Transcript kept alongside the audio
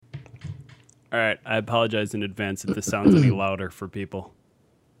All right, I apologize in advance if this sounds any louder for people.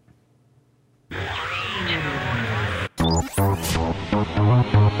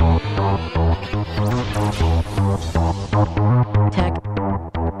 Tech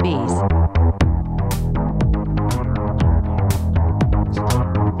Bees.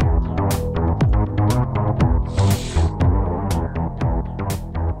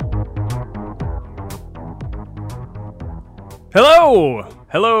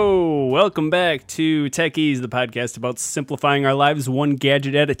 Hello, welcome back to Techies, the podcast about simplifying our lives one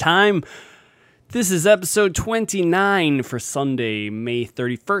gadget at a time. This is episode 29 for Sunday, May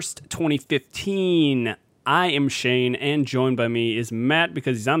 31st, 2015. I am Shane, and joined by me is Matt,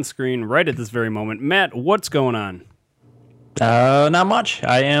 because he's on the screen right at this very moment. Matt, what's going on? Not much.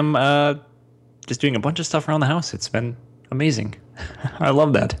 I am just doing a bunch of stuff around the house. It's been amazing. I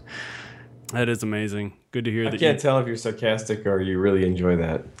love that. That is amazing. Good to hear that. I can't tell if you're sarcastic or you really enjoy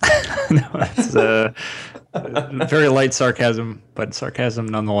that. No, that's very light sarcasm, but sarcasm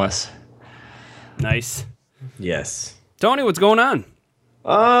nonetheless. Nice. Yes. Tony, what's going on?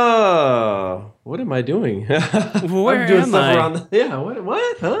 What am I doing? Where I'm doing am stuff I? around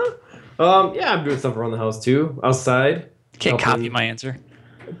what? Huh? Yeah, I'm doing stuff around the house too. Outside. Can't Helping- copy my answer.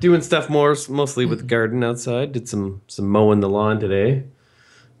 Doing stuff mostly with the garden outside. Did some mowing the lawn today.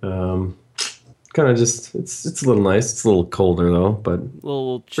 Kind of just it's a little nice. It's a little colder though, but A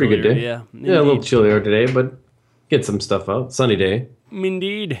little pretty chillier, good day. yeah. Yeah, a little Indeed. chillier today, but get some stuff out. Sunny day.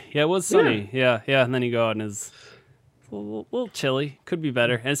 Indeed. Yeah, it was sunny. Yeah. And then you go out and it's a little chilly. Could be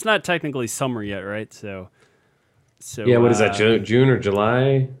better. And it's not technically summer yet, right? So Yeah, what is that? June or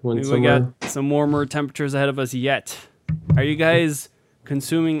July? When we summer? got some warmer temperatures ahead of us yet. Are you guys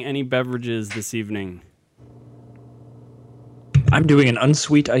consuming any beverages this evening? I'm doing an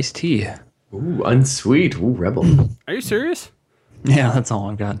unsweet iced tea. Ooh, unsweet. Ooh, rebel. Are you serious? Yeah, that's all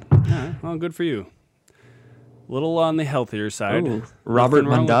I've got. Yeah, well, good for you. A little on the healthier side. Ooh. Robert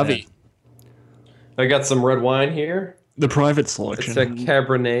Nothing wrong with Mondavi, I got some red wine here. the private It's selection. a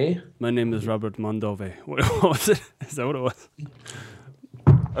Cabernet. My name is Robert Mondove. What was it? Is that what it was?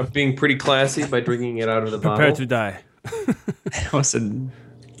 I'm being pretty classy by drinking it out of the Prepare bottle. to die. What's it?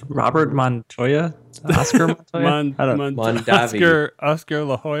 Robert Montoya? Oscar Montoya? I don't Mondavi. Oscar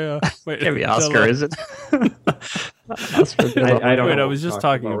La Hoya. Wait, Can't be Oscar, is it? Oscar de la- I don't Wait, know I what was we're just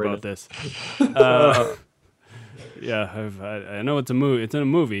talking right about now. this. Yeah, I know it's a movie. It's in a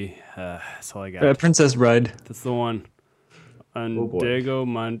movie. That's all I got. Princess Bride. That's the one. Oh, boy. Diego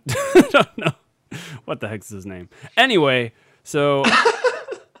I don't know. What the heck's his name? Anyway, so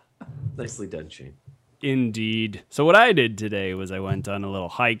Nicely done, Shane. indeed. So what I did today was I went on a little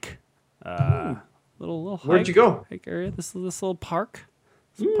hike. Little hike. Where'd you go? Hike area. This little park.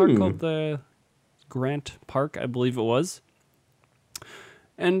 It's a park called the Grant Park, I believe it was.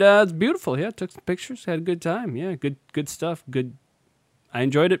 And it's beautiful. Yeah, took some pictures. Had a good time. Yeah, good stuff. Good. I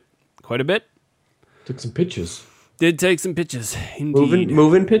enjoyed it quite a bit. Took some pictures. Did take some pictures. Indeed.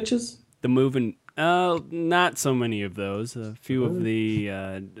 Moving pictures? The moving. Not so many of those. A few of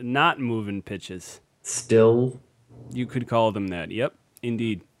the not moving pitches. Still. You could call them that. Yep,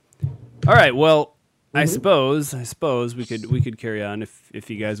 indeed. All right. Well, I suppose we could carry on if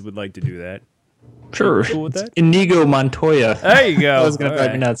you guys would like to do that. Sure. Cool with that? Inigo Montoya. There you go. I was going to All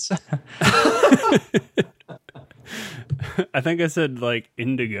drive you right. nuts. I think I said like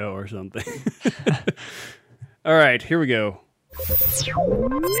indigo or something. All right, here we go.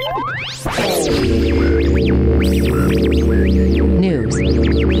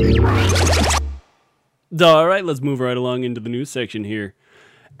 News. All right, let's move right along into the news section here.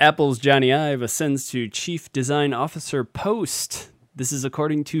 Apple's Johnny Ive ascends to Chief Design Officer post. This is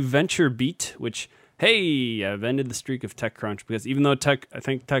according to VentureBeat, which, hey, I've ended the streak of TechCrunch, because even though I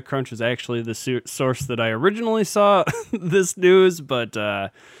think TechCrunch is actually the source that I originally saw this news, but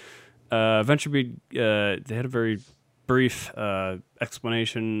VentureBeat, they had a very brief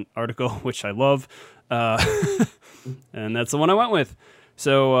explanation article, which I love, and that's the one I went with.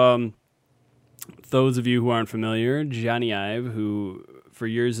 So, those of you who aren't familiar, Johnny Ive, who for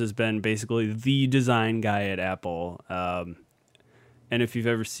years has been basically the design guy at Apple, and if you've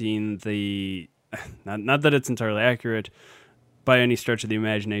ever seen the, not that it's entirely accurate by any stretch of the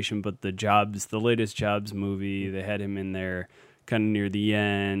imagination, but the latest Jobs movie, they had him in there kind of near the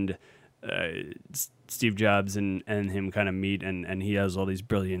end. Steve Jobs and him kind of meet, and he has all these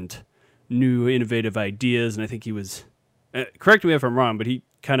brilliant, new, innovative ideas, and I think he was, correct me if I'm wrong, but he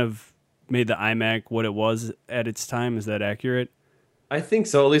kind of made the iMac what it was at its time. Is that accurate? I think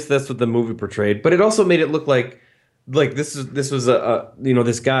so. At least that's what the movie portrayed. But it also made it look like this was a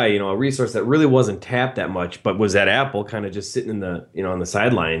this guy, a resource that really wasn't tapped that much, but was at Apple, kind of just sitting in the on the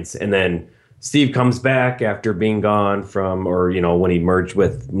sidelines, and then Steve comes back after being gone from, or when he merged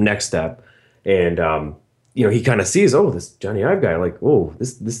with Next Step, and he kind of sees, oh, this Johnny Ive guy, like, oh,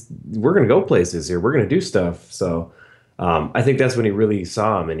 this we're gonna go places here, we're gonna do stuff. So I think that's when he really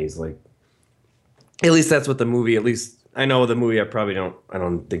saw him, and he's like, at least that's what the movie. At least I know the movie. I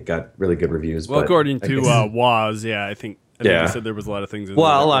don't think got really good reviews. Well, but according to Woz, yeah, I think they said there was a lot of things. A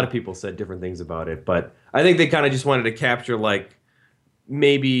lot of people said different things about it, but I think they kind of just wanted to capture like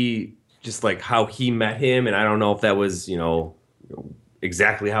maybe just like how he met him, and I don't know if that was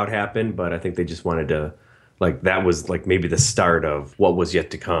exactly how it happened, but I think they just wanted to like that was like maybe the start of what was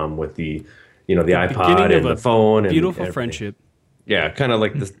yet to come with the the iPod and the phone and beautiful everything. Friendship. Yeah, kind of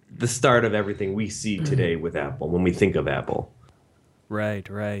like the start of everything we see today with Apple when we think of Apple.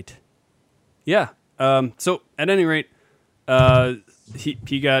 Right. Yeah. So at any rate,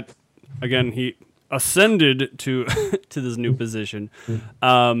 he got again. He ascended to to this new position.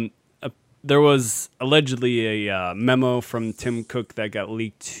 There was allegedly a memo from Tim Cook that got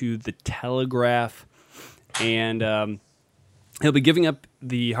leaked to the Telegraph, and he'll be giving up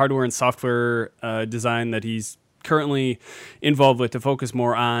the hardware and software design that he's currently involved with to focus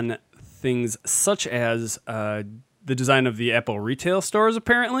more on things such as the design of the Apple retail stores,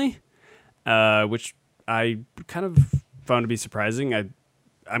 apparently, which I kind of found to be surprising.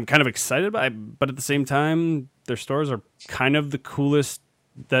 I'm kind of excited about it, but at the same time, their stores are kind of the coolest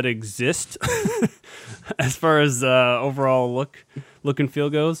that exist as far as overall look and feel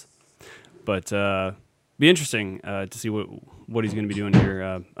goes. But be interesting to see what he's going to be doing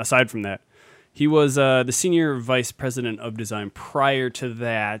here. Aside from that, he was the senior vice president of design prior to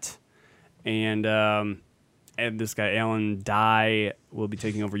that, and this guy Alan Dye will be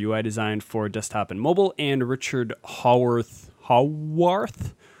taking over UI design for desktop and mobile, and Richard Haworth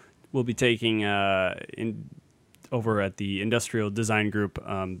will be taking over at the Industrial Design Group,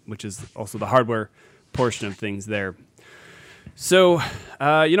 which is also the hardware portion of things there. So,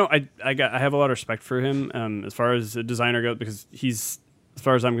 I have a lot of respect for him as far as a designer goes, because he's, as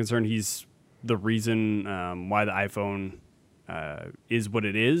far as I'm concerned, he's the reason why the iPhone is what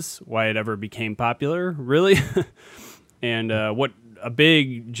it is, why it ever became popular, really, and what a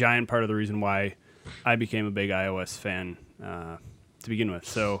big, giant part of the reason why I became a big iOS fan to begin with.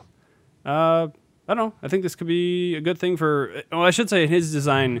 So, I don't know. I think this could be a good thing for. Well, I should say his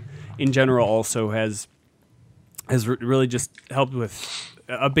design in general also has really just helped with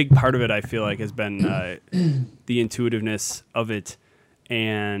a big part of it. I feel like has been the intuitiveness of it,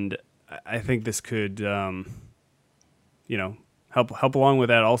 and I think this could, help along with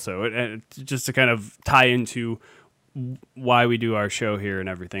that also. And just to kind of tie into why we do our show here and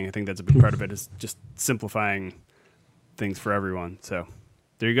everything. I think that's a big part of it is just simplifying things for everyone. So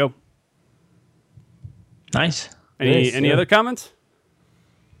there you go. Nice. Any other comments?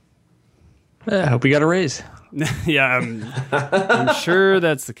 I hope we got a raise. Yeah, I'm sure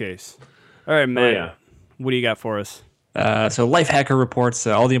that's the case. All right, Matt. Oh, yeah. What do you got for us? So Lifehacker reports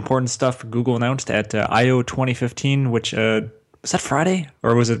all the important stuff Google announced at I/O 2015, which was that Friday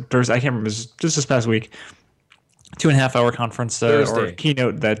or was it Thursday? I can't remember. It was just this past week. 2.5 hour conference or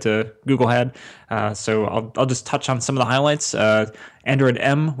keynote that Google had. So I'll just touch on some of the highlights. Android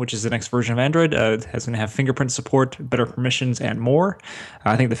M, which is the next version of Android, is going to have fingerprint support, better permissions, and more.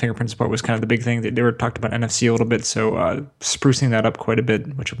 I think the fingerprint support was kind of the big thing. They were talked about NFC a little bit, so sprucing that up quite a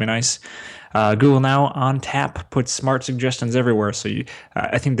bit, which will be nice. Google Now on tap puts smart suggestions everywhere. So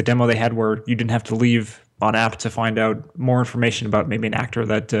I think the demo they had where you didn't have to leave on app to find out more information about maybe an actor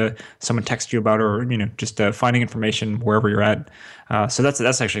that someone texted you about, or just finding information wherever you're at. So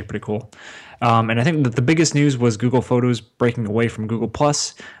that's actually pretty cool. And I think that the biggest news was Google Photos breaking away from Google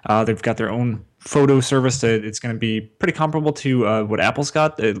Plus. They've got their own photo service. It's going to be pretty comparable to what Apple's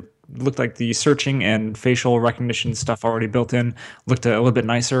got. It looked like the searching and facial recognition stuff already built in looked a little bit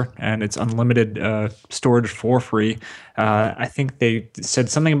nicer, and it's unlimited storage for free. I think they said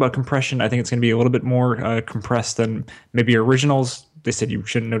something about compression. I think it's going to be a little bit more compressed than maybe originals. They said you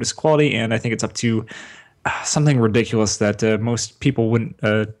shouldn't notice quality, and I think it's up to something ridiculous that most people wouldn't.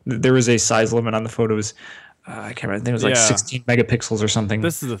 There is a size limit on the photos. I can't remember. I think it was like 16 megapixels or something.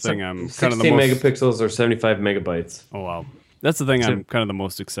 This is the thing. I'm 16 kind of the most, megapixels or 75 megabytes. Oh wow, that's the thing I'm kind of the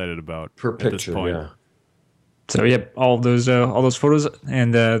most excited about Per at picture, this point. yeah. So all those photos,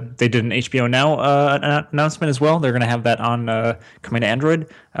 and they did an HBO Now announcement as well. They're going to have that on coming to Android.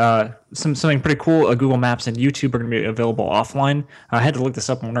 Something pretty cool. Google Maps and YouTube are going to be available offline. I had to look this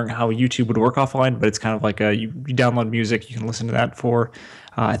up. I'm wondering how YouTube would work offline, but it's kind of like you download music, you can listen to that for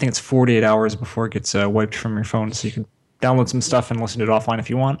I think it's 48 hours before it gets wiped from your phone, so you can download some stuff and listen to it offline if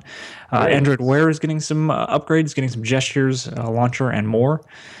you want. Android Wear is getting some upgrades, getting some gestures, launcher, and more.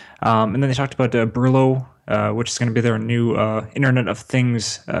 And then they talked about Burlo, which is going to be their new Internet of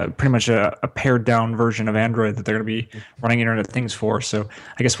Things, pretty much a pared down version of Android that they're going to be running Internet of Things for. So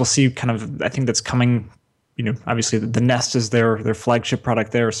I guess we'll see kind of, I think that's coming, obviously the Nest is their flagship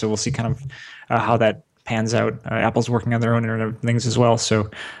product there. So we'll see kind of how that pans out. Apple's working on their own Internet of Things as well. So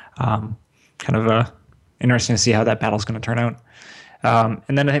kind of interesting to see how that battle's going to turn out.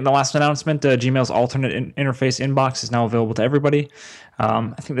 And then I think the last announcement, Gmail's alternate interface inbox is now available to everybody.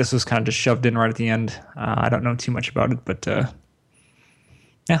 I think this was kind of just shoved in right at the end. I don't know too much about it, but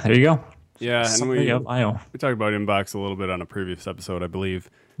yeah, there you go. Yeah, and Summary of I/O. we talked about Inbox a little bit on a previous episode, I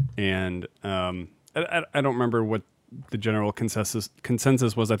believe, and I don't remember what the general consensus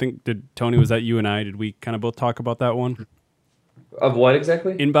was. I think, Tony, was that you and I? Did we kind of both talk about that one? Of what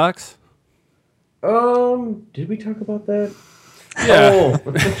exactly? Inbox? Did we talk about that? Yeah.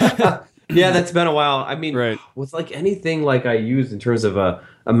 Oh. Yeah, that's been a while. I mean, Right. with like anything like I use in terms of a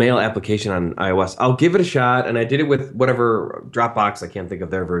mail application on iOS, I'll give it a shot. And I did it with whatever Dropbox. I can't think of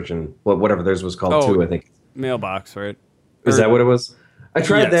their version. Whatever theirs was called too. I think. Mailbox, right? Is that what it was? I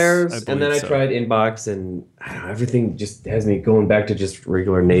tried Yes, theirs, I and then believe I so. tried Inbox, and I don't know, everything just has me going back to just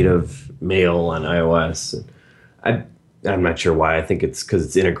regular native mail on iOS. I'm not sure why. I think it's because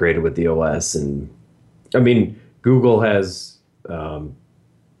it's integrated with the OS, and I mean Google has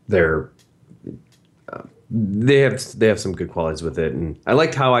they have some good qualities with it, and I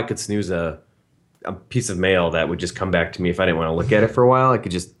liked how I could snooze a piece of mail that would just come back to me if I didn't want to look at it for a while. I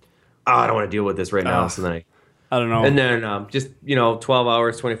could just I don't want to deal with this right now, so then I don't know. and then just 12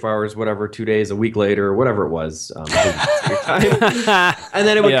 hours, 24 hours, whatever, 2 days, a week later, whatever it was, and then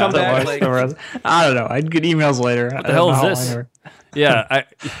it would come back like. I don't know. I'd get emails later. What the hell is this? Yeah,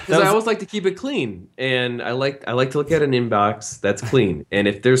 Because I always like to keep it clean, and I like to look at an inbox that's clean. And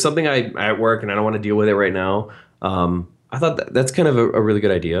if there's something I at work and I don't want to deal with it right now, I thought that's kind of a really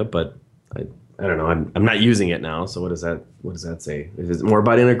good idea. But I don't know. I'm not using it now. So what does that say? Is it more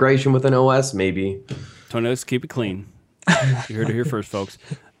about integration with an OS? Maybe. Tony, let's keep it clean. You heard it here first, folks.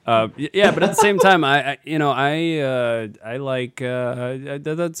 Yeah, but at the same time, I like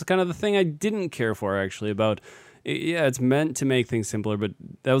that's kind of the thing I didn't care for actually about. Yeah, it's meant to make things simpler, but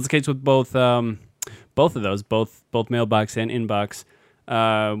that was the case with both of those, both Mailbox and Inbox.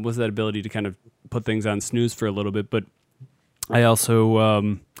 Was that ability to kind of put things on snooze for a little bit, but I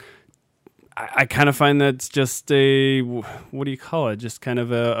also I kind of find that's just what do you call it? Just kind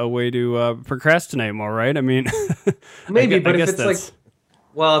of a way to procrastinate more, right? I mean, Maybe, I but guess if it's like,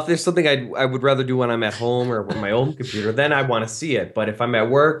 well, if there's something I would rather do when I'm at home or with my own computer, then I want to see it. But if I'm at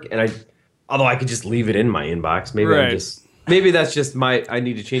work and although I could just leave it in my inbox, maybe maybe that's just I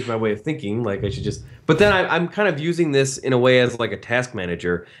need to change my way of thinking. Like I should just, but then I'm kind of using this in a way as like a task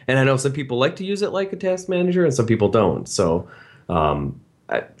manager, and I know some people like to use it like a task manager, and some people don't. So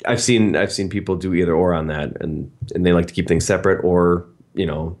I've seen people do either or on that, and they like to keep things separate, or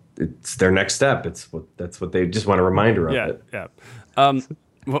it's their next step. That's what they just want a reminder of. Yeah.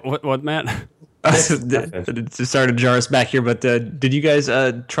 What, Matt? Sorry to jar us back here, but did you guys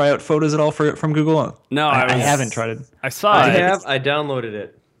try out Photos at all from Google? No, I haven't tried it. I saw I it. have. I downloaded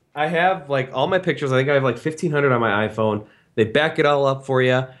it. I have like all my pictures. I think I have like 1,500 on my iPhone. They back it all up for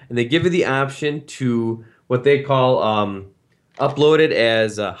you, and they give you the option to what they call upload it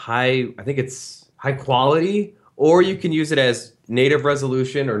as a high. I think it's high quality, or you can use it as native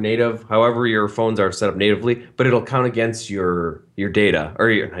resolution or native, however your phones are set up natively. But it'll count against your data, or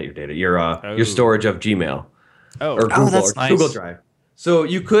not your data, your storage of Gmail or Google that's or nice. Google Drive. So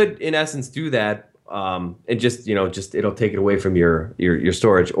you could, in essence, do that. And just it'll take it away from your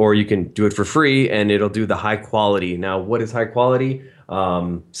storage, or you can do it for free and it'll do the high quality. Now, what is high quality?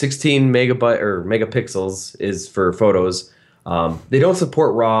 16 megabyte or megapixels is for photos. They don't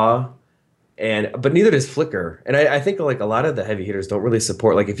support RAW, but neither does Flickr. And I think like a lot of the heavy hitters don't really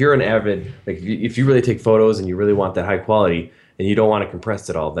support. Like if you're an avid, like if you really take photos and you really want that high quality and you don't want to compress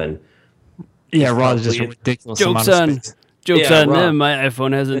it all, then RAW is just a ridiculous Jokes amount of on space. them. RAW. My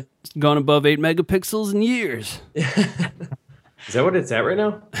iPhone hasn't gone above 8 megapixels in years. Is that what it's at right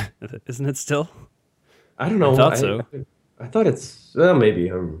now? Isn't it still? I don't know. I thought so. I thought it's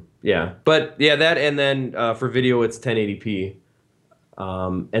maybe. Yeah, but yeah, that, and then for video it's 1080p.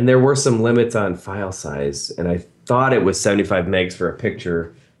 And there were some limits on file size, and I thought it was 75 megs for a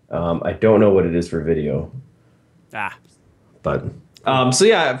picture. I don't know what it is for video. But so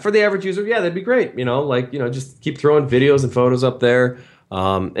yeah, for the average user, yeah, that'd be great. Just keep throwing videos and photos up there,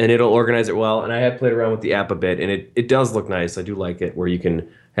 and it'll organize it well. And I have played around with the app a bit, and it does look nice. I do like it, where you can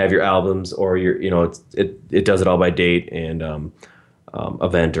have your albums, or it does it all by date and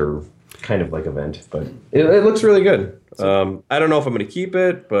event or kind of like event, but it looks really good. I don't know if I'm going to keep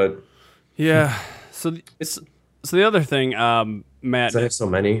it, but Yeah. So the other thing, Matt, I have so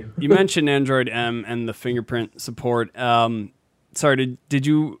many. you mentioned Android M and the fingerprint support. Sorry, did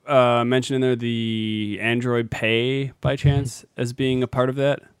you mention in there the Android Pay by chance as being a part of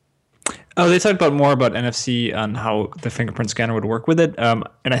that? Oh, they talked about more about NFC and how the fingerprint scanner would work with it. And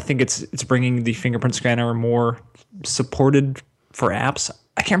I think it's bringing the fingerprint scanner more supported for apps.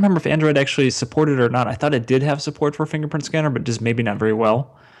 I can't remember if Android actually supported it or not. I thought it did have support for fingerprint scanner, but just maybe not very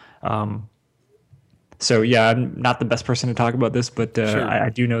well. So yeah, I'm not the best person to talk about this, but Sure. I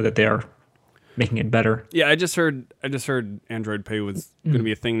do know that they are making it better. Yeah, I just heard Android Pay was going to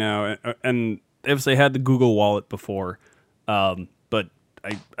be a thing now, and they obviously had the Google Wallet before, but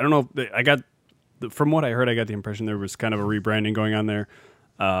I don't know. I got from what I heard, I got the impression there was kind of a rebranding going on there.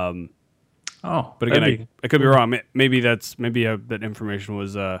 But again, I could be wrong. Maybe that information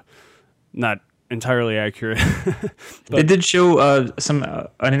was not entirely accurate. It did show an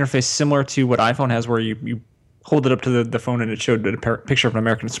interface similar to what iPhone has, where you hold it up to the phone and it showed a picture of an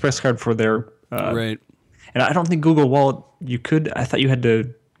American Express card for their Right. And I don't think Google Wallet you could. I thought you had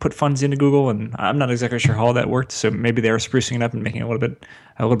to put funds into Google, and I'm not exactly sure how that worked. So maybe they are sprucing it up and making it a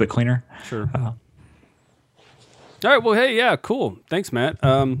little bit cleaner. Sure. All right. Well, hey, yeah, cool. Thanks, Matt.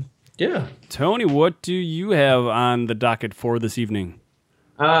 Yeah. Tony, what do you have on the docket for this evening?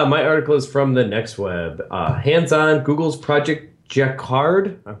 My article is from the Next Web. Hands-on Google's Project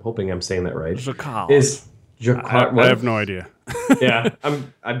Jacquard. I'm hoping I'm saying that right. Jacquard. Is Jacquard? I have no idea. Yeah,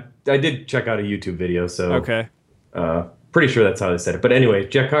 I did check out a YouTube video, so Okay. pretty sure that's how they said it. But anyway,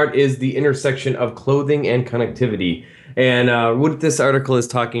 Jacquard is the intersection of clothing and connectivity. And what this article is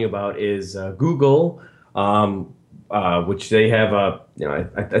talking about is Google, which they have I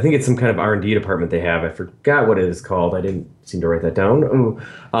think it's some kind of R&D department they have. I forgot what it is called. I didn't seem to write that down.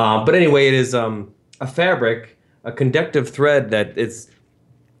 But anyway, it is a fabric, a conductive thread that it's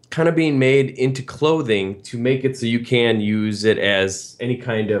kind of being made into clothing to make it so you can use it as any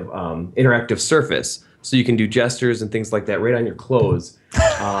kind of interactive surface. So you can do gestures and things like that right on your clothes.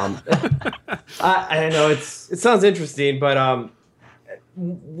 I know it sounds interesting, but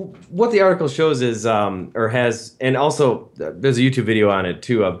what the article shows is, or has, and also there's a YouTube video on it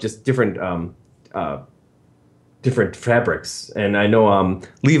too of just different fabrics. And I know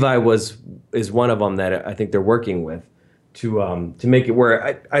Levi is one of them that I think they're working with to make it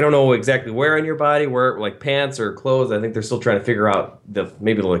where I don't know exactly where on your body, where like pants or clothes. I think they're still trying to figure out the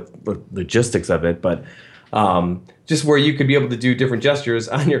logistics of it, but just where you could be able to do different gestures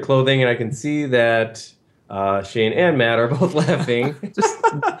on your clothing. And I can see that Shane and Matt are both laughing.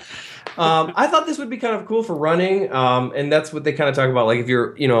 I thought this would be kind of cool for running, and that's what they kind of talk about. Like if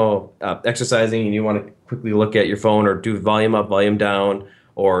you're exercising and you want to quickly look at your phone or do volume up, volume down,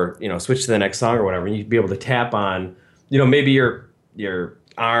 or switch to the next song or whatever, and you'd be able to tap on maybe your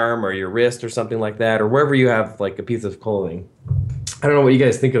arm or your wrist or something like that, or wherever you have like a piece of clothing. I don't know what you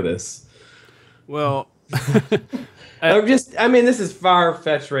guys think of this. Well, this is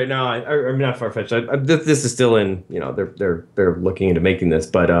far-fetched right now. I'm not far-fetched. This is still in, they're looking into making this,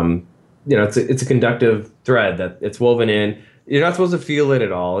 but it's a conductive thread that it's woven in. You're not supposed to feel it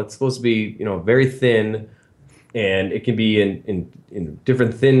at all. It's supposed to be, very thin, and it can be in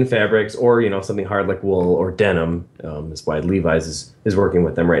different thin fabrics or, something hard like wool or denim. That's why Levi's is working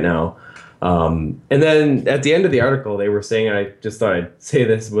with them right now. And then at the end of the article, they were saying, and I just thought I'd say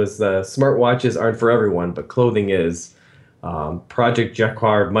this, was smartwatches aren't for everyone, but clothing is. Project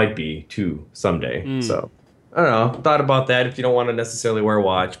Jacquard might be too someday. So I don't know. Thought about that if you don't want to necessarily wear a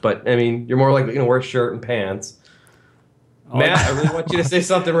watch, but I mean, you're more likely to wear a shirt and pants. Matt, I really want you to say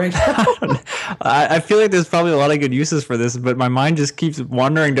something right now. I feel like there's probably a lot of good uses for this, but my mind just keeps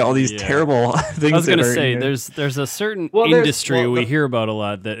wandering to all these terrible things. I was going to say, there's a certain industry we hear about a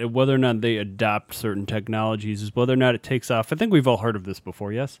lot that whether or not they adopt certain technologies is whether or not it takes off. I think we've all heard of this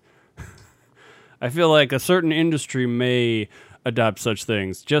before, yes? I feel like a certain industry may adopt such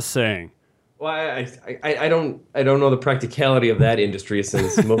things. Just saying. Well, I don't know the practicality of that industry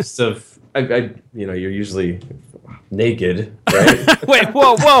since most of you're usually naked, right? Wait,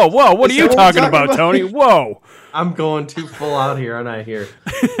 whoa! What are you talking about, Tony? Whoa! I'm going too full out here, aren't I? Here.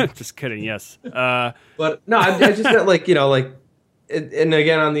 Just kidding. Yes. But no, I just meant and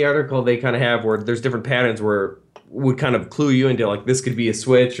again on the article they kind of have where there's different patterns where would kind of clue you into like this could be a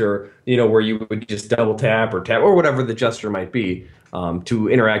switch or where you would just double tap or tap or whatever the gesture might be to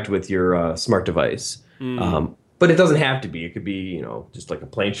interact with your smart device. But it doesn't have to be. It could be just like a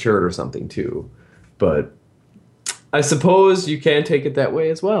plain shirt or something too. But I suppose you can take it that way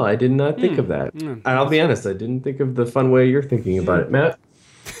as well. I did not think of that. And I'll be honest, I didn't think of the fun way you're thinking about it, Matt.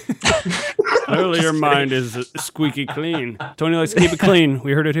 Clearly, your mind is squeaky clean. Tony likes to keep it clean.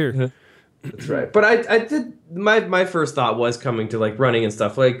 We heard it here. That's right. But I did my first thought was coming to like running and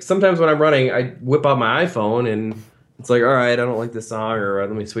stuff. Like sometimes when I'm running, I whip out my iPhone and it's like, all right, I don't like this song, or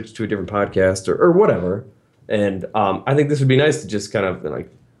let me switch to a different podcast or whatever. And I think this would be nice to just kind of like,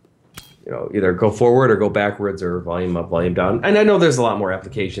 either go forward or go backwards or volume up, volume down. And I know there's a lot more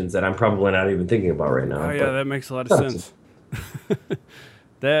applications that I'm probably not even thinking about right now. Oh yeah, that makes a lot of sense.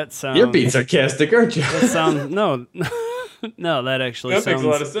 That sounds. You're being sarcastic, aren't you? That sounds no. No, that actually That sounds. makes a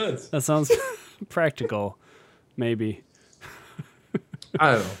lot of sense. That sounds practical, maybe.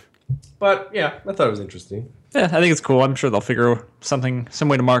 I don't know. But yeah, I thought it was interesting. Yeah, I think it's cool. I'm sure they'll figure some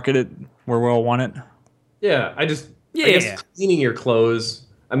way to market it where we'll want it. Yeah, I guess Yeah. cleaning your clothes.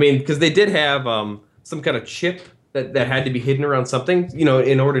 I mean, because they did have some kind of chip that had to be hidden around something,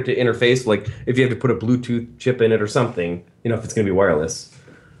 in order to interface. Like if you have to put a Bluetooth chip in it or something, if it's going to be wireless.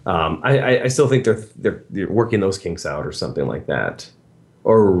 I still think they're working those kinks out or something like that.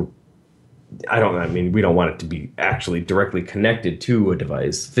 Or I mean, we don't want it to be actually directly connected to a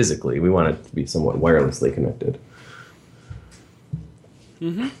device physically. We want it to be somewhat wirelessly connected.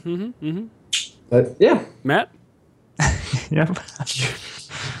 But yeah, Matt, Yep.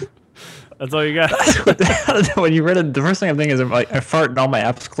 that's all you got. I don't know, when you read it, the first thing I'm thinking is I fart and all my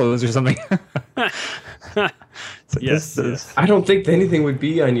apps close or something. Yes. I don't think anything would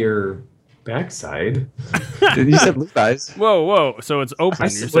be on your backside. You said blue eyes. Whoa. So it's open.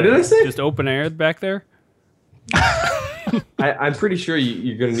 What did I say? Just open air back there? I'm pretty sure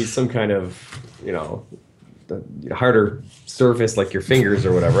you're going to need some kind of, harder surface like your fingers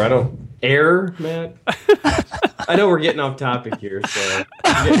or whatever. Air, Matt? I know we're getting off topic here, so.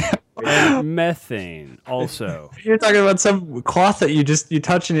 And methane also. You're talking about some cloth that you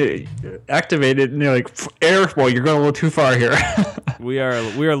touch and it activate it, and you're like, air. Well, you're going a little too far here. We are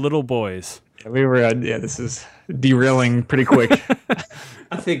little boys. We were. This is derailing pretty quick.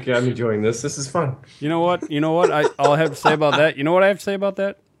 I think I'm enjoying this. This is fun. You know what? All I have to say about that. You know what I have to say about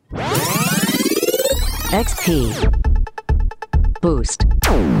that? XP Boost.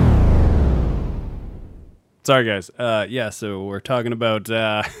 Sorry, guys. So we're talking about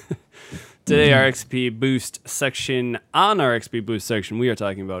today our XP Boost section. On our XP Boost section, we are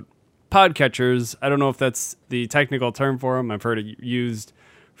talking about podcatchers. I don't know if that's the technical term for them. I've heard it used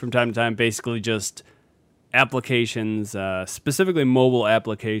from time to time. Basically, just applications, specifically mobile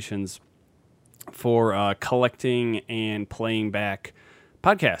applications for collecting and playing back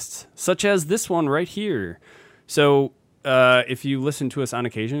podcasts, such as this one right here. So if you listen to us on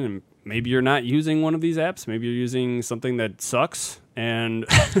occasion, and maybe you're not using one of these apps, maybe you're using something that sucks, and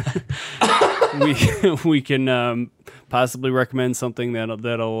we can possibly recommend something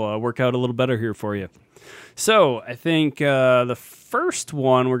that'll work out a little better here for you. So I think the first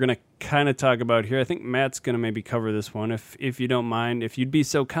one we're going to kind of talk about here, I think Matt's going to maybe cover this one, if you don't mind. If you'd be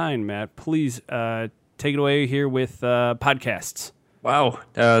so kind, Matt, please take it away here with podcasts. Wow.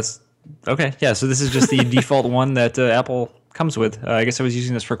 Okay. Yeah. So this is just the default one that Apple comes with. I guess I was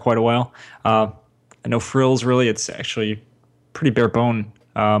using this for quite a while. No frills, really. It's actually pretty bare bone.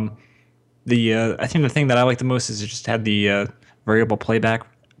 I think the thing that I like the most is it just had the variable playback,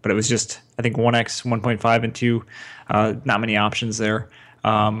 but it was just, I think 1x, 1.5, and 2. Not many options there.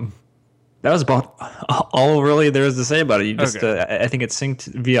 That was about all really there is to say about it. You just, I think it's synced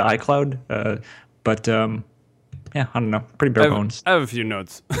via iCloud, but yeah, I don't know, pretty bare bones. I have a few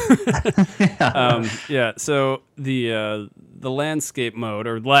notes. So the landscape mode,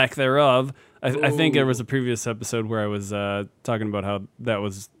 or lack thereof, I think there was a previous episode where I was talking about how that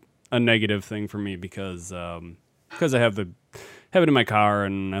was a negative thing for me because I have it in my car,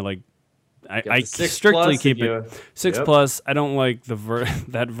 and I strictly keep it 6 plus. I don't like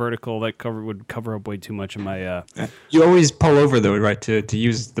that vertical. That would cover up way too much of my. You always pull over though, right? To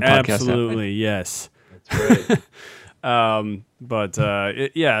use the podcast. Absolutely, app, right? yes. Right.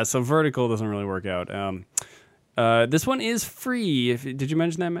 So vertical doesn't really work out. This one is free. Did you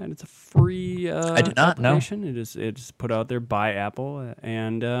mention that, Matt? It's a free I did not know. It is put out there by Apple,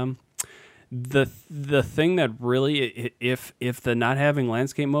 and the thing that really, if the not having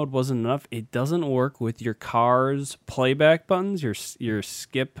landscape mode wasn't enough, it doesn't work with your car's playback buttons, your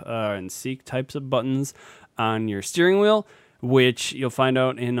skip and seek types of buttons on your steering wheel, which you'll find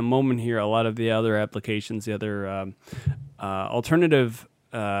out in a moment here. A lot of the other applications, the other alternative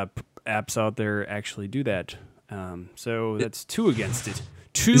apps out there actually do that. So that's two against it.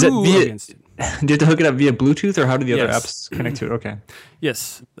 Against it. Do you have to hook it up via Bluetooth, or how do the other Yes. apps connect to it? Okay.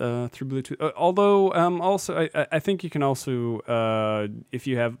 Yes, through Bluetooth. Although, also, I think you can also, if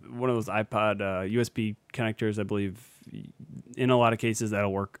you have one of those iPod USB connectors, I believe, in a lot of cases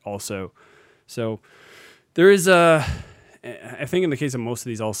that'll work also. So there is I think in the case of most of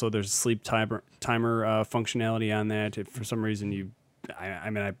these, also there's a sleep timer functionality on that. If for some reason I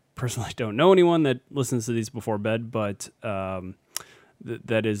mean, I personally don't know anyone that listens to these before bed, but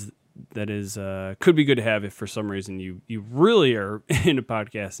that is could be good to have if for some reason you really are into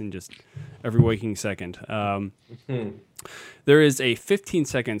podcasting just every waking second. There is a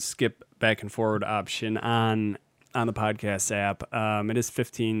 15-second skip back and forward option on the podcast app. It is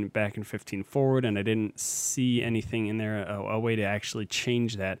 15 back and 15 forward, and I didn't see anything in there, a way to actually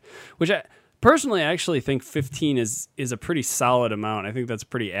change that, which I personally actually think 15 is a pretty solid amount. I think that's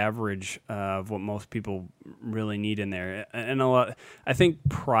pretty average of what most people really need in there. And I think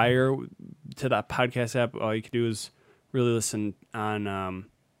prior to that podcast app, all you could do is really listen on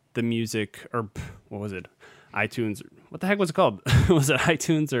the music, or what was it? iTunes. What the heck was it called? Was it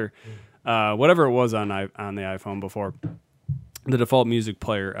iTunes or whatever it was on the iPhone before? The default music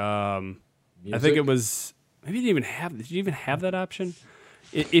player. I think it was, maybe you didn't even have, did you even have that option?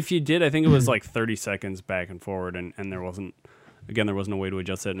 If you did, I think it was like 30 seconds back and forward, and there wasn't a way to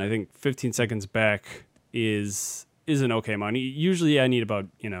adjust it. And I think 15 seconds back is an okay amount. Usually I need about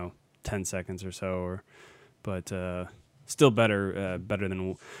 10 seconds or so, but still better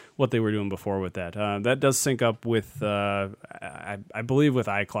than what they were doing before with that. That does sync up with I believe with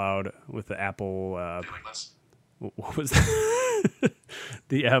iCloud, with the Apple. What was that?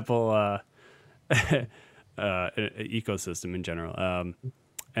 The Apple ecosystem in general.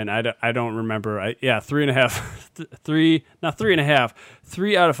 And I don't remember. 3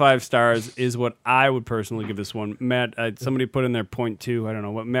 out of 5 stars is what I would personally give this one. Matt, somebody put in there 0.2. I don't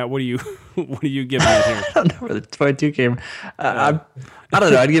know what. Matt, what do you giving it here? I don't know where the 0.2 came. I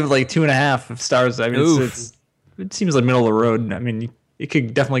don't know. I'd give it like 2.5 stars. I mean, it seems like middle of the road. I mean, it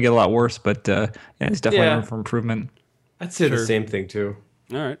could definitely get a lot worse, but it's definitely room for improvement. I'd say the same thing too.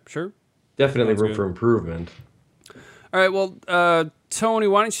 All right, sure. Definitely Sounds room good. for improvement. All right, well, Tony,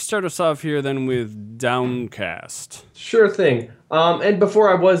 why don't you start us off here then with Downcast? Sure thing. And before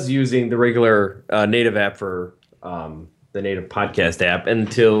I was using the regular native app for the native podcast app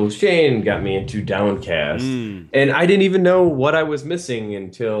until Shane got me into Downcast. And I didn't even know what I was missing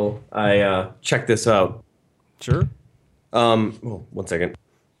until I checked this out. Sure. One second.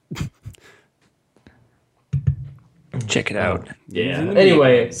 Check it out. Yeah.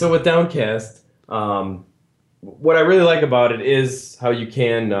 Anyway, so with Downcast, what I really like about it is how you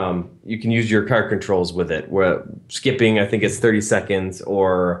can use your car controls with it. Where skipping, I think it's 30 seconds,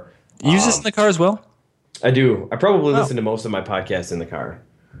 or You use this in the car as well? I do. I probably listen to most of my podcasts in the car.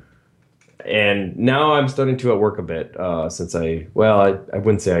 And now I'm starting to at work a bit since I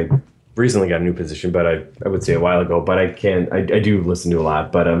wouldn't say I recently got a new position, but I would say a while ago. But I do listen to a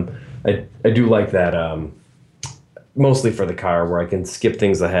lot. But I do like that mostly for the car, where I can skip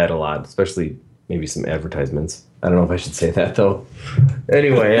things ahead a lot, especially maybe some advertisements. I don't know if I should say that though.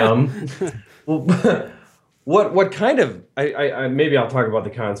 Anyway, what kind of I maybe I'll talk about the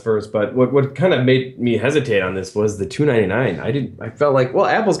cons first, but what kind of made me hesitate on this was the $2.99. I felt like, well,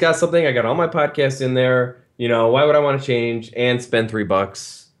 Apple's got something. I got all my podcasts in there. Why would I want to change and spend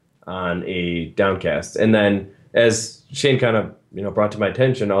 $3 on a Downcast? And then as Shane kind of brought to my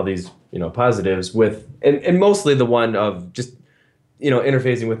attention all these positives with and mostly the one of just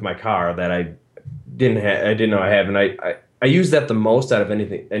interfacing with my car that I didn't know I have, and I use that the most out of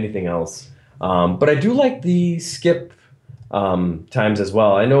anything else. But I do like the skip times as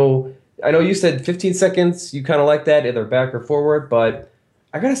well. I know you said 15 seconds. You kind of like that, either back or forward. But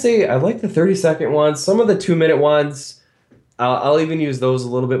I gotta say, I like the 30-second ones. Some of the 2-minute ones, I'll even use those a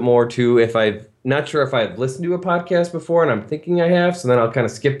little bit more too. If I've not sure if I've listened to a podcast before, and I'm thinking I have, so then I'll kind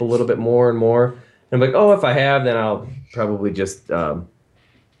of skip a little bit more and more. And I'm like, oh, if I have, then I'll probably just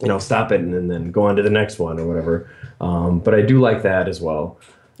stop it and then go on to the next one or whatever. But I do like that as well.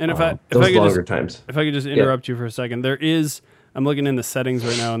 And if I could just interrupt you for a second, I'm looking in the settings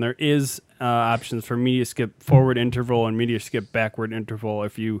right now, and there is options for media skip forward interval and media skip backward interval.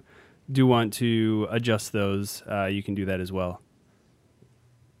 If you do want to adjust those, you can do that as well.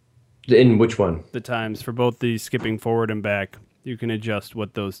 In which one? The times for both the skipping forward and back, you can adjust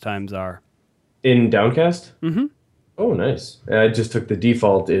what those times are. In Downcast? Mm-hmm. Oh, nice. I just took the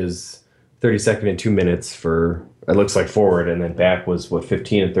default is 30 second and 2 minutes for, it looks like forward, and then back was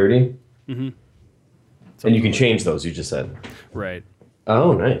 15 and 30? Mm-hmm. And you can change those, you just said. Right.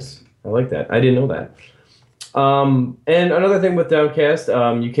 Oh, nice. I like that. I didn't know that. And another thing with Downcast,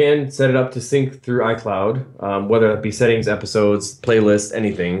 you can set it up to sync through iCloud, whether it be settings, episodes, playlists,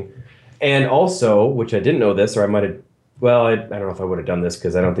 anything. And also, which I didn't know this, or I might have, well, I don't know if I would have done this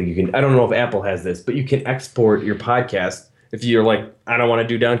because I don't think you can, I don't know if Apple has this, but you can export your podcast. If you're like, I don't want to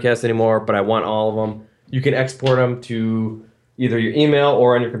do Downcast anymore, but I want all of them, you can export them to either your email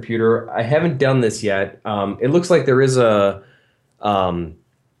or on your computer. I haven't done this yet. It looks like there is a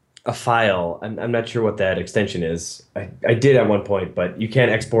file. I'm not sure what that extension is. I did at one point, but you can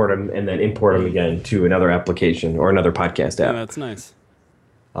export them and then import them again to another application or another podcast app. Yeah, that's nice.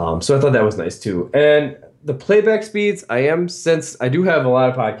 So I thought that was nice too. And the playback speeds, since I do have a lot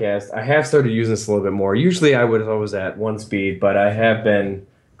of podcasts, I have started using this a little bit more. Usually I was always at one speed, but I have been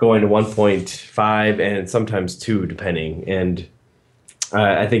going to 1.5 and sometimes 2 depending. And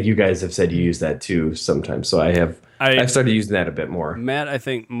I think you guys have said you use that too sometimes. So I've started using that a bit more. Matt, I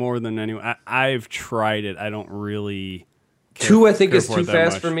think more than anyone, I've tried it. I don't really care, 2 I think care is for too it that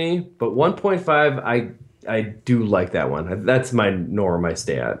fast much. for me, but 1.5 I do like that one. That's my norm I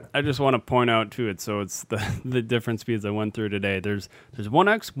stay at. I just want to point out to it, so it's the different speeds I went through today. There's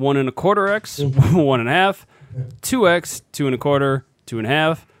 1x, 1.25x, 1.5, 2x, 2.25,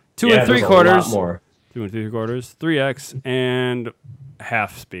 2.5, 2 Yeah, and 3 there's a quarters, lot more. 2 and 3 quarters, 3x, and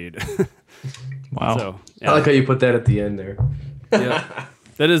half speed. Wow. So I yeah, like how you put that at the end there. yeah.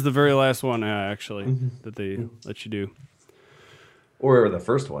 That is the very last one, actually, that they let you do. Or the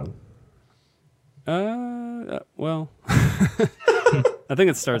first one. Well, I think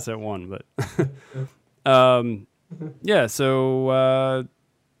it starts at 1, but yeah. So,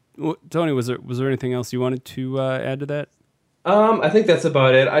 Tony, was there anything else you wanted to add to that? I think that's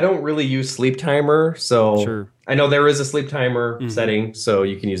about it. I don't really use sleep timer, so Sure. I know there is a sleep timer setting, so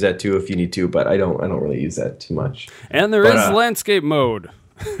you can use that too if you need to, but I don't really use that too much. And there is landscape mode.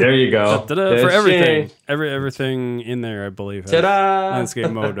 There you go. Ta-da, for everything. Everything in there, I believe, has Ta-da! landscape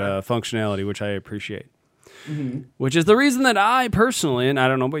mode functionality, which I appreciate. Which is the reason that I personally, and I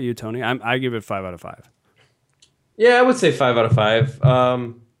don't know about you, Tony, I give it 5 out of 5. Yeah, I would say 5 out of 5.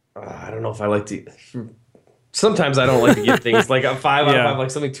 I don't know if I like to. Sometimes I don't like to give things like a 5 out of 5,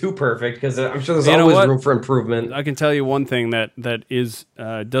 like something too perfect, because I'm sure there's You know always what? room for improvement. I can tell you one thing that is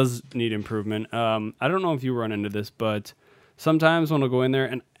does need improvement. I don't know if you run into this, but sometimes when I go in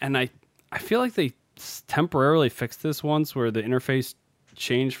there, and I feel like they temporarily fixed this once where the interface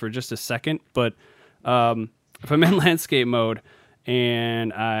changed for just a second, but if I'm in landscape mode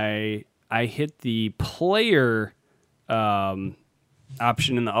and I hit the player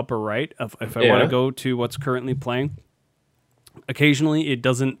option in the upper right, if I want to go to what's currently playing, occasionally it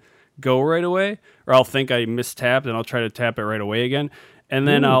doesn't go right away, or I'll think I mistapped and I'll try to tap it right away again, and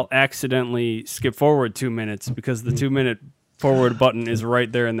then I'll accidentally skip forward 2 minutes because the 2-minute forward button is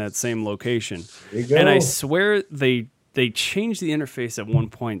right there in that same location. There you go. And I swear they changed the interface at one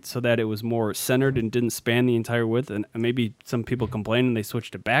point so that it was more centered and didn't span the entire width, and maybe some people complained and they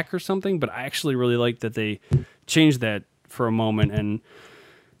switched it back or something, but I actually really like that they changed that for a moment, and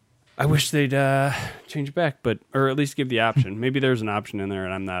I wish they'd change it back, or at least give the option. Maybe there's an option in there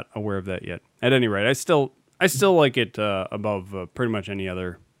and I'm not aware of that yet. At any rate, I still like it above pretty much any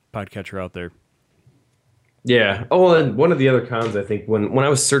other podcatcher out there. Yeah. Oh, and one of the other cons, I think, when I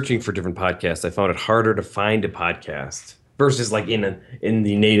was searching for different podcasts, I found it harder to find a podcast versus like in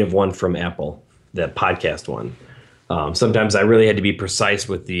the native one from Apple, the podcast one. Sometimes I really had to be precise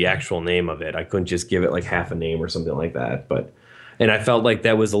with the actual name of it. I couldn't just give it like half a name or something like that. And I felt like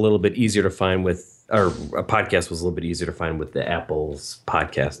that was a little bit easier to find or a podcast was a little bit easier to find with the Apple's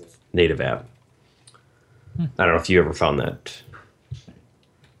podcast native app. I don't know if you ever found that,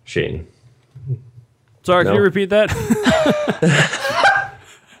 Shane. Sorry, No? can you repeat that?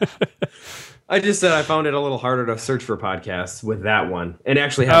 I just said I found it a little harder to search for podcasts with that one and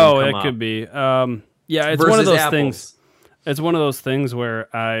actually have them come up. Could be. Yeah, it's Versus one of those Apple's. things. It's one of those things where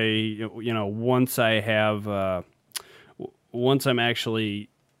once I have, once I'm actually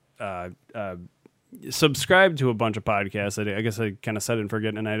subscribed to a bunch of podcasts, I guess I kind of set it and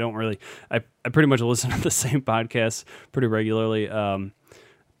forget, and I don't really, I pretty much listen to the same podcasts pretty regularly.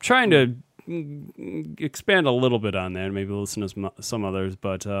 Trying to expand a little bit on that, maybe listen to some others,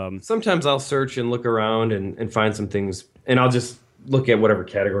 but Sometimes I'll search and look around and find some things, and I'll just look at whatever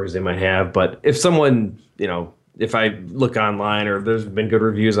categories they might have. But if someone, if I look online or there's been good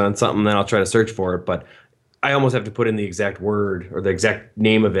reviews on something, then I'll try to search for it. But I almost have to put in the exact word or the exact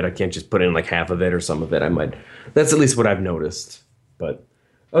name of it. I can't just put in like half of it or some of it. That's at least what I've noticed. But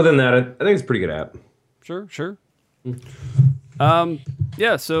other than that, I think it's a pretty good app. Sure.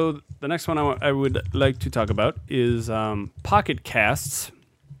 Yeah, so the next one I would like to talk about is Pocket Casts.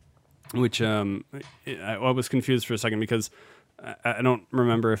 which I was confused for a second because I don't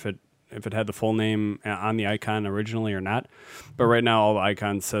remember if it had the full name on the icon originally or not. But right now, all the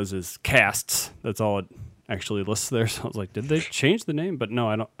icon says is casts. That's all it actually lists there. So I was like, did they change the name? But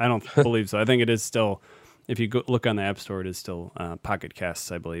no, I don't believe so. I think it is still, if you go look on the App Store, it is still Pocket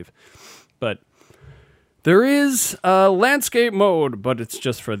Casts, I believe. But there is landscape mode, but it's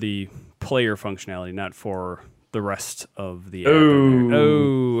just for the player functionality, not for the rest of the app.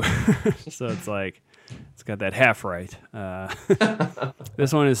 Oh. So it's like, it's got that half right.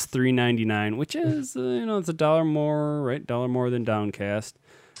 This one is $3.99, which is, it's $1 more, right? $1 more than Downcast.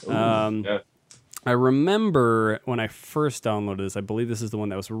 Yeah. I remember when I first downloaded this, I believe this is the one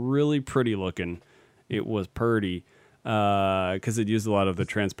that was really pretty looking. It was pretty because it used a lot of the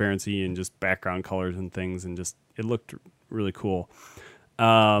transparency and just background colors and things, and just it looked really cool.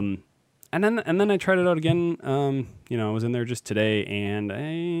 And then I tried it out again. I was in there just today, and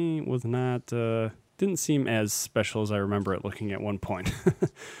I was not didn't seem as special as I remember it looking at one point.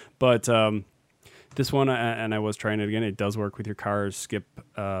 But this one, and I was trying it again. It does work with your car's skip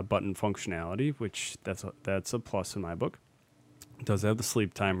button functionality, which that's a plus in my book. It does have the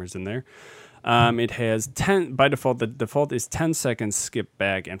sleep timers in there. It has 10 by default. The default is 10 seconds skip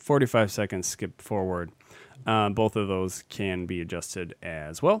back and 45 seconds skip forward. Both of those can be adjusted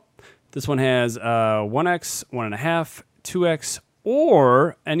as well. This one has 1x, 1.5, 2x,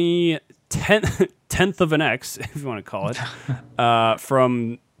 or any tenth of an x, if you want to call it,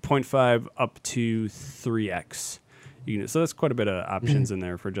 from 0.5 up to 3x. So that's quite a bit of options in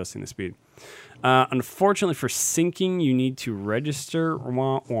there for adjusting the speed. Unfortunately, for syncing, you need to register.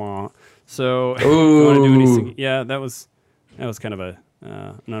 So if you want to do any syncing, yeah, that was kind of an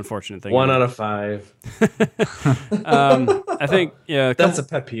unfortunate thing. 1 out of 5. I think That's a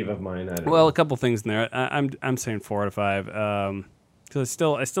pet peeve of mine. A couple things in there. I'm saying 4 out of 5 because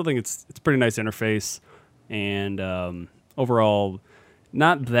I still think it's a pretty nice interface, and overall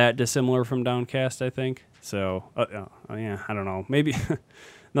not that dissimilar from Downcast, I think. So I don't know. Maybe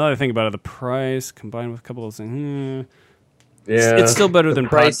now that I think about it, the price combined with a couple of things. Yeah, it's still better than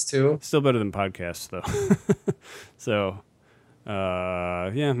price too. Still better than podcasts though. So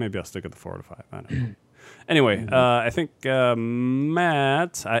maybe I'll stick at the 4 out of 5. I don't know. Anyway, I think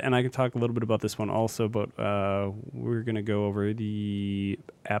Matt, and I can talk a little bit about this one also, but we're going to go over the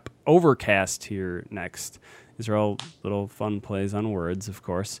app Overcast here next. These are all little fun plays on words, of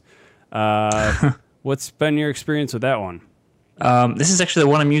course. What's been your experience with that one? This is actually the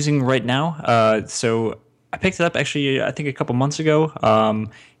one I'm using right now. So I picked it up actually, I think a couple months ago.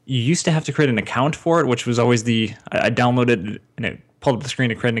 You used to have to create an account for it, which was always I downloaded and it pulled up the screen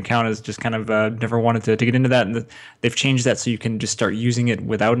to create an account. As just kind of never wanted to get into that. And they've changed that so you can just start using it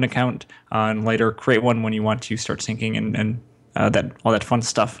without an account and later create one when you want to start syncing and all that fun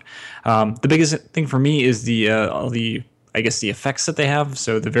stuff. The biggest thing for me is all the effects that they have.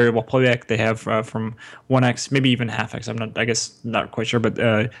 So the variable playback they have from 1x, maybe even half x. I'm not quite sure, but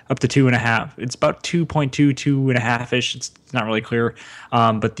up to 2.5. It's about 2.2, 2.5-ish. It's not really clear.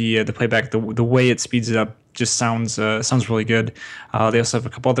 But the playback, the way it speeds it up just sounds really good. They also have a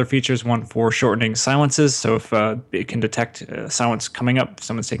couple other features. One for shortening silences. So if it can detect silence coming up,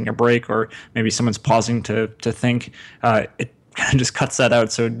 someone's taking a break, or maybe someone's pausing to think, it kind of just cuts that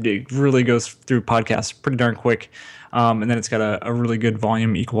out. So it really goes through podcasts pretty darn quick. And then it's got a really good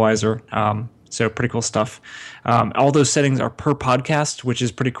volume equalizer. So pretty cool stuff. All those settings are per podcast, which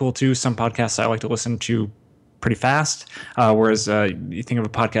is pretty cool too. Some podcasts I like to listen to pretty fast, whereas you think of a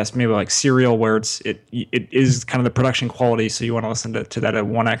podcast maybe like Serial, where it is kind of the production quality. So you want to listen to that at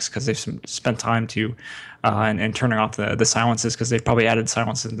 1x because they've spent time to and turning off the silences, because they've probably added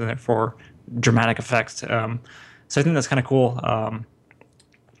silences in there for dramatic effect. So I think that's kind of cool.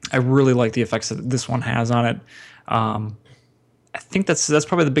 I really like the effects that this one has on it. I think that's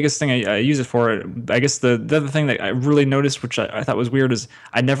probably the biggest thing I use it for. I guess the other thing that I really noticed, which I thought was weird, is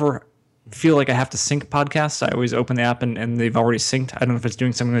I never feel like I have to sync podcasts. I always open the app and they've already synced. I don't know if it's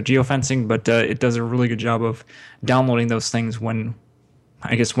doing something with geofencing, but it does a really good job of downloading those things when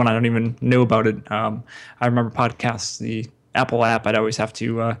I don't even know about it. I remember podcasts, the Apple app, I'd always have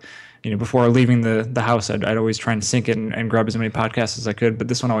to, before leaving the house, I'd always try and sync it and grab as many podcasts as I could. But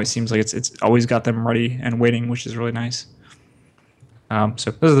this one always seems like it's always got them ready and waiting, which is really nice.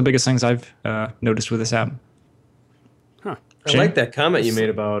 So those are the biggest things I've noticed with this app. Huh. I like that comment you made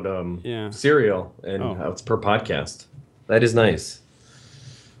about Serial and how it's per podcast. That is nice.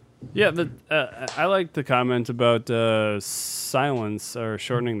 Yeah, I like the comment about silence or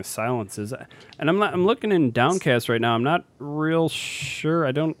shortening the silences, and I'm looking in Downcast right now. I'm not real sure.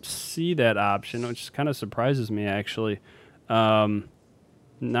 I don't see that option, which kind of surprises me actually.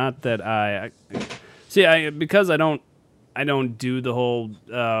 Not that I see. Because I don't do the whole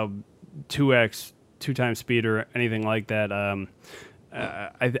 2x 2 times speed or anything like that.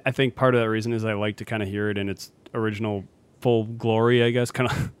 I think part of that reason is I like to kind of hear it in its original full glory. I guess kind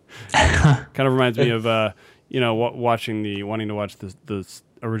of reminds me of wanting to watch the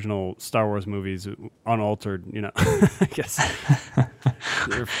original Star Wars movies unaltered. I guess.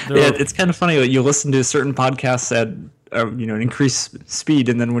 It's kind of funny that you listen to certain podcasts at increased speed,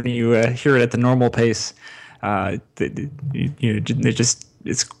 and then when you hear it at the normal pace,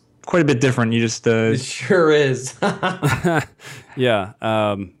 it's quite a bit different. You just It sure is. Yeah.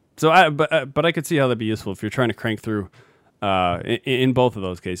 But I could see how that'd be useful if you're trying to crank through. In both of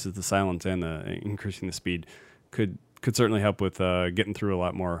those cases, the silence and the increasing the speed could certainly help with getting through a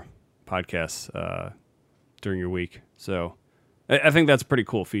lot more podcasts during your week. So I think that's a pretty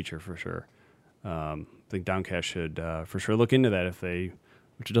cool feature for sure. I think Downcast should for sure look into that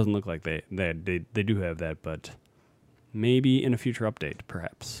which it doesn't look like they do have that, but maybe in a future update,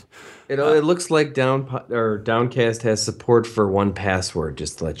 perhaps. It looks like Downcast has support for 1Password,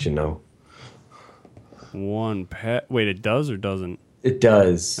 just to let you know. Wait, it does or doesn't? It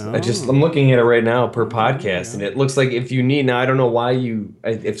does. Oh. I'm looking at it right now per podcast, and it looks like if you need, now I don't know why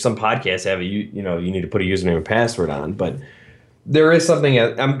if some podcasts have it, you need to put a username and password on, but there is something.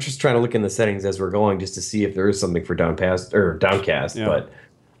 I'm just trying to look in the settings as we're going just to see if there is something for Downcast, Yeah. but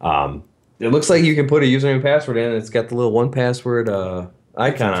it looks like you can put a username and password in, and it's got the little 1Password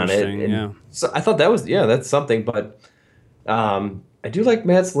icon on it. interesting, yeah. So I thought that's something, but I do like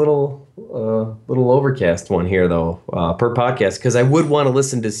Matt's little Overcast one here though per podcast, because I would want to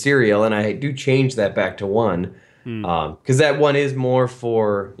listen to Serial, and I do change that back to 1 because that one is more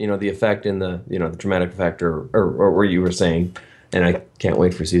for the effect in the the dramatic effect or where you were saying, and I can't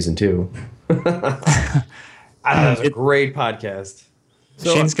wait for season 2. That's a great podcast.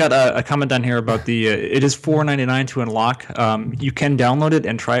 Shane's got a comment down here about it is $4.99 to unlock. You can download it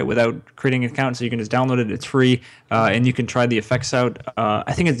and try it without creating an account, so you can just download it. It's free, and you can try the effects out.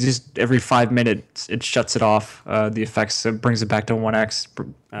 I think it's just every 5 minutes it shuts it off. The effects, brings it back to 1x,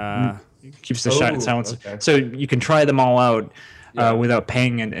 keeps the silence. Okay. So you can try them all out without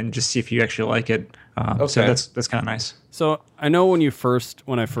paying and just see if you actually like it. So that's kind of nice. So I know when I first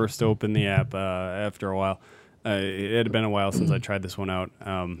opened the app after a while. It had been a while since I tried this one out,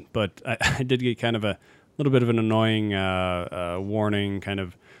 but I did get kind of a little bit of an annoying warning, kind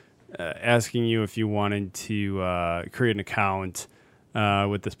of asking you if you wanted to create an account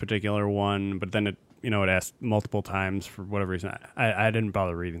with this particular one, but then it asked multiple times for whatever reason. I didn't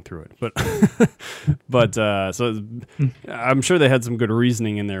bother reading through it, but so I'm sure they had some good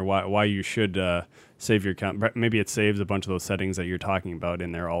reasoning in there why you should save your account. Maybe it saves a bunch of those settings that you're talking about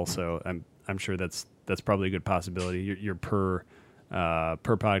in there also. I'm sure that's probably a good possibility. Your per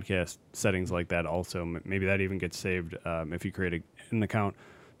podcast settings like that also. Maybe that even gets saved if you create an account.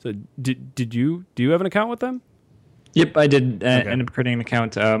 So do you have an account with them? Yep, I did end up creating an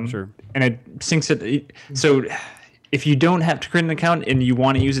account. Sure. And it syncs it. So if you don't have to create an account and you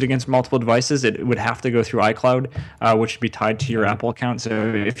want to use it against multiple devices, it would have to go through iCloud, which would be tied to your Apple account.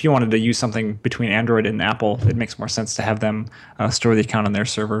 So if you wanted to use something between Android and Apple, it makes more sense to have them store the account on their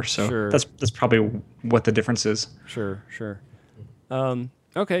server. So Sure. that's probably what the difference is. Sure.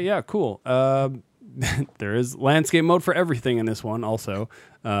 Okay, yeah, cool. There is landscape mode for everything in this one also,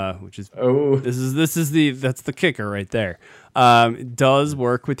 which is that's the kicker right there. It does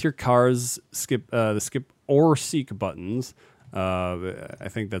work with your car's the skip or seek buttons. I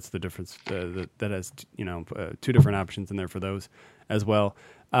think that's the difference. That has 2 different options in there for those as well.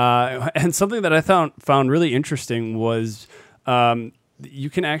 And something that I found really interesting was you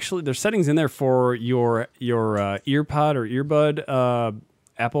can actually, there's settings in there for your EarPod or earbud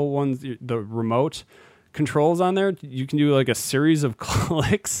Apple ones, the remote controls on there. You can do like a series of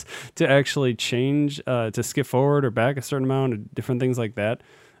clicks to actually change to skip forward or back a certain amount of different things like that.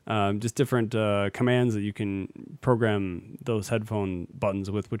 Just different commands that you can program those headphone buttons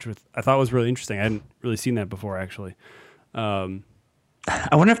with, which I thought was really interesting. I hadn't really seen that before, actually. I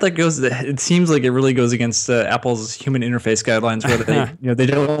wonder if that goes. It seems like it really goes against Apple's human interface guidelines, where they they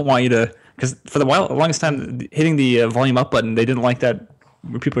don't want you to, because for the longest time hitting the volume up button, they didn't like that.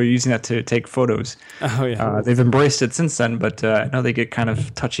 People are using that to take photos. Oh yeah, they've embraced it since then, but I know they get kind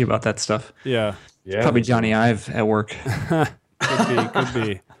of touchy about that stuff. Yeah. Probably Johnny Ive at work. Could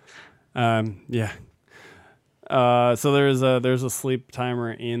be. Yeah. So there's a sleep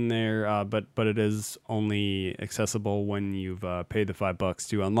timer in there, but it is only accessible when you've paid the $5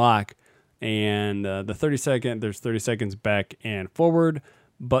 to unlock. And the 30-second, there's 30 seconds back and forward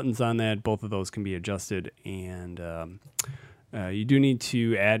buttons on that. Both of those can be adjusted, and you do need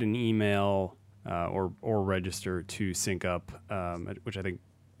to add an email or register to sync up, which I think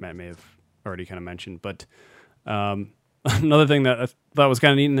Matt may have already kind of mentioned. But another thing that I thought was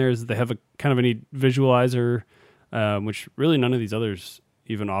kind of neat in there is they have a kind of a neat visualizer, which really none of these others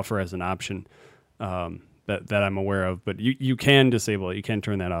even offer as an option that I'm aware of. But you can disable it. You can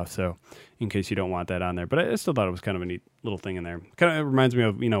turn that off. So in case you don't want that on there. But I still thought it was kind of a neat little thing in there. Kind of reminds me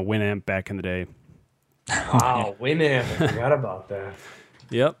of, Winamp back in the day. Wow, Winamp. I forgot about that.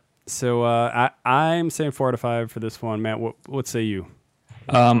 Yep. So I'm saying 4 out of 5 for this one. Matt, what say you?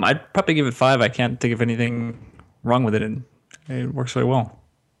 I'd probably give it 5. I can't think of anything wrong with it, and it works really well.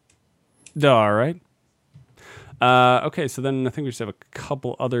 All right. Okay, so then I think we just have a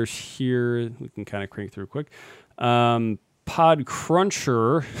couple others here we can kind of crank through quick. Pod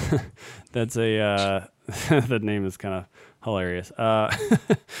Cruncher. That's a that name is kind of hilarious.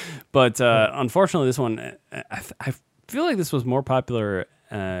 But unfortunately, this one I feel like this was more popular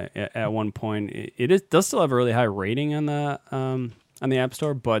at one point. It does still have a really high rating on the App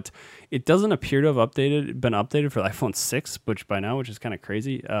Store, but it doesn't appear to have been updated for the iPhone 6, which is kind of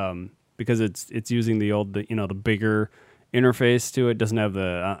crazy. Because it's using the old, the bigger interface to it. Doesn't have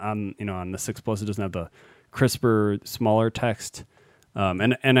the on the 6 Plus, it doesn't have the crisper, smaller text.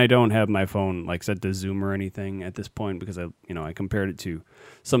 And I don't have my phone set to zoom or anything at this point because I compared it to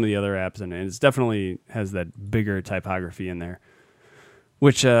some of the other apps, and it definitely has that bigger typography in there,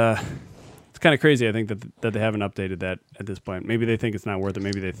 which it's kind of crazy. I think that they haven't updated that at this point. Maybe they think it's not worth it.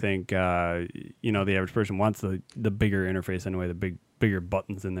 Maybe they think the average person wants the bigger interface anyway, the bigger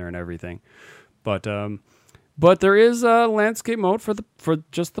buttons in there and everything. But there is a landscape mode for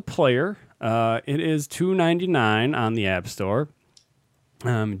just the player. It is $2.99 on the App Store.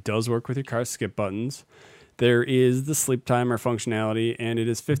 It does work with your car skip buttons. There is the sleep timer functionality, and it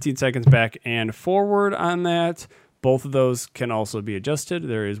is 15 seconds back and forward on that. Both of those can also be adjusted.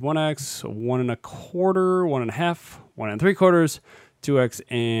 There is 1x, 1.25, 1.5, 1 3/4, 2x,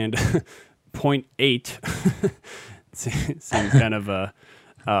 and 0.8. Seems kind of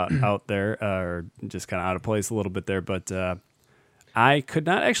out there, or just kind of out of place a little bit there. But I could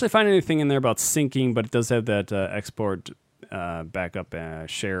not actually find anything in there about syncing, but it does have that export backup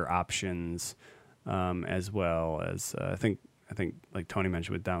share options, as well as I think like Tony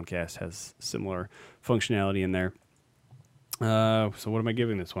mentioned with Downcast has similar functionality in there. So what am I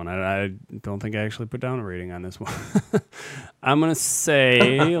giving this one? I don't think I actually put down a rating on this one. I'm going to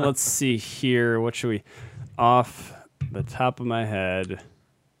say, let's see here. What should we, off the top of my head?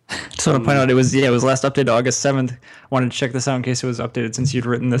 Just want to point out it was last updated August 7th. Wanted to check this out in case it was updated since you'd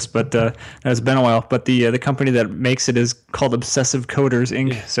written this, but it's been a while. But the company that makes it is called Obsessive Coders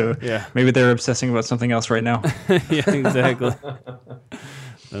Inc. Yeah. So yeah, maybe they're obsessing about something else right now. Yeah, exactly.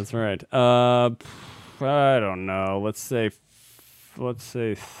 That's right. I don't know. Let's say.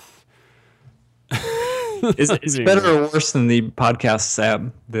 It's better or worse than the podcast app,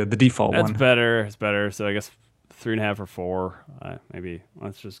 the default one? That's better. It's better. So I guess 3.5 or 4. Maybe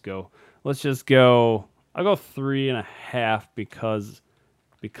let's just go. I'll go 3.5 because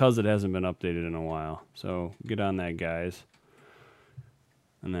it hasn't been updated in a while. So get on that, guys.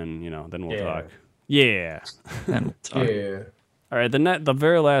 And then then we'll talk. Yeah. Then we'll talk. Yeah. All right. The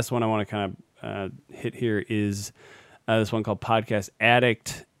very last one I want to kind of hit here is this one called Podcast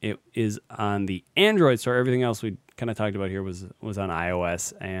Addict. It is on the Android store. Everything else we kind of talked about here was on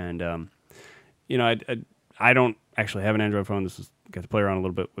iOS, and I don't actually have an Android phone. Got to play around a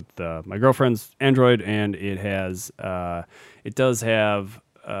little bit with my girlfriend's Android, and it does have.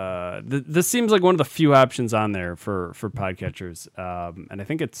 This seems like one of the few options on there for podcatchers, and I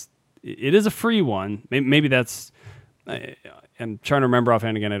think it is a free one. Maybe that's. I'm trying to remember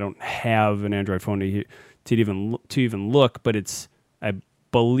offhand again. I don't have an Android phone to even look, but I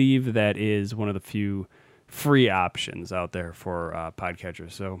believe that is one of the few free options out there for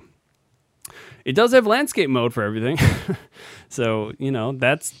podcatchers. So it does have landscape mode for everything. So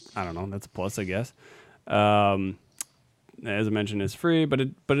that's that's a plus, I guess. As I mentioned, it's free, but it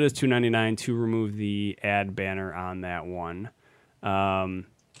is $2.99 to remove the ad banner on that one.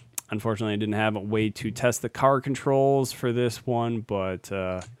 Unfortunately, I didn't have a way to test the car controls for this one, but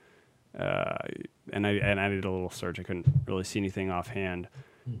and I did a little search. I couldn't really see anything offhand.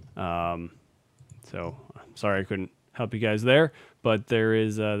 So I'm sorry I couldn't help you guys there. But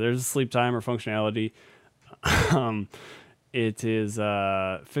there's a sleep timer functionality. It is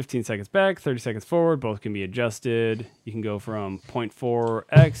 15 seconds back, 30 seconds forward. Both can be adjusted. You can go from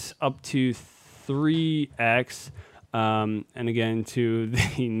 0.4x up to 3x. And again, to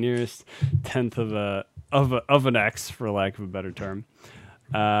the nearest tenth of an X, for lack of a better term.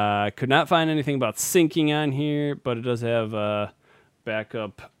 Could not find anything about syncing on here, but it does have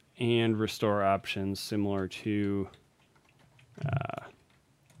backup and restore options similar to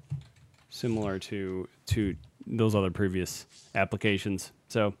those other previous applications.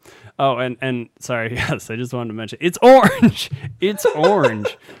 So, and sorry, yes, I just wanted to mention it's orange. It's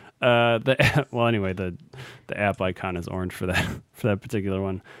orange. The app icon is orange for that particular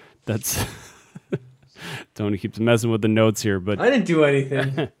one. That's Tony keeps messing with the notes here, but I didn't do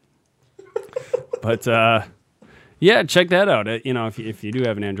anything. but yeah, check that out. If you do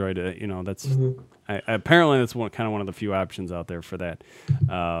have an Android, that's apparently that's one of the few options out there for that.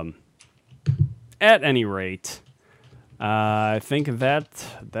 At any rate, I think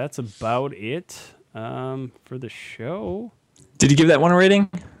that's about it for the show. Did you give that one a rating?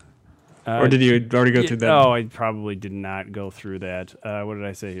 Or did you already go through that? Oh, I probably did not go through that. What did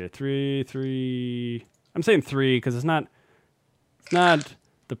I say here? 3. I'm saying 3 because it's not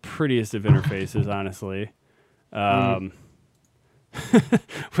the prettiest of interfaces, honestly.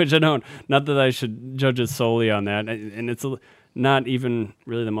 Which I don't. Not that I should judge it solely on that, and it's not even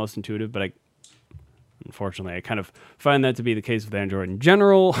really the most intuitive. But unfortunately, I kind of find that to be the case with Android in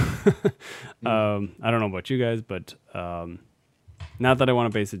general. I don't know about you guys, but. Not that I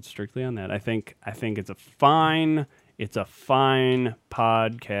want to base it strictly on that. I think it's a fine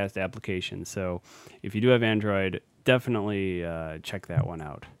podcast application. So if you do have Android, definitely check that one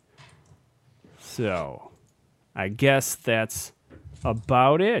out. So I guess that's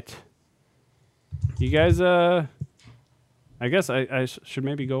about it. You guys, I guess I should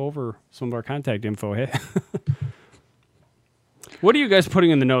maybe go over some of our contact info. Hey, what are you guys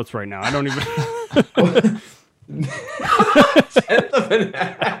putting in the notes right now? I don't even.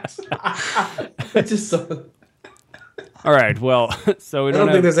 Just so. All right. Well, so I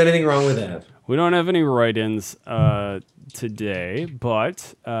don't think there's anything wrong with that. We don't have any write-ins today,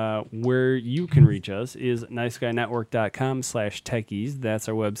 but where you can reach us is niceguynetwork.com/techies. That's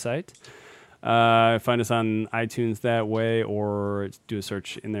our website. Find us on iTunes that way, or do a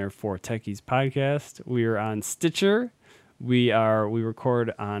search in there for Techies Podcast. We are on Stitcher. We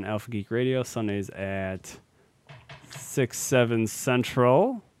record on Alpha Geek Radio Sundays at 6/7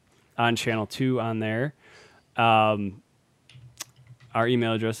 Central on Channel 2 on there. Our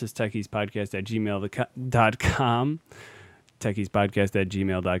email address is techiespodcast@gmail.com.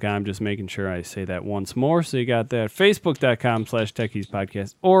 techiespodcast@gmail.com. Just making sure I say that once more. So you got that.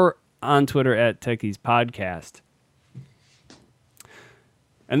 Facebook.com/techiespodcast or on Twitter @techiespodcast.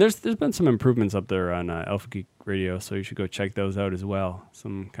 And there's been some improvements up there on Alpha Geek Radio, so you should go check those out as well.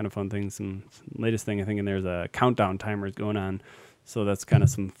 Some kind of fun things. Some latest thing I think in there's a countdown timers going on, so that's kind of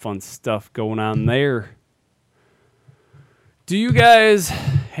some fun stuff going on there. Do you guys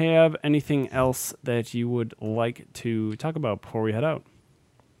have anything else that you would like to talk about before we head out?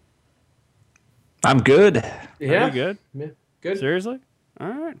 I'm good. Yeah. Are you good? Yeah. Good. Seriously? All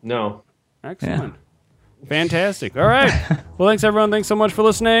right. No. Excellent. Yeah. Fantastic. All right. Well, thanks, everyone. Thanks so much for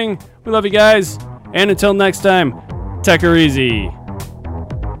listening. We love you guys. And until next time, tech her easy.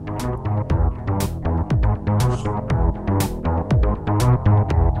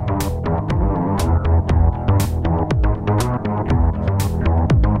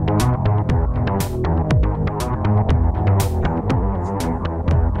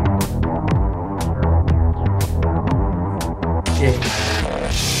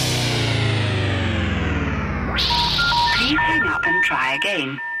 Please hang up and try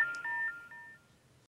again.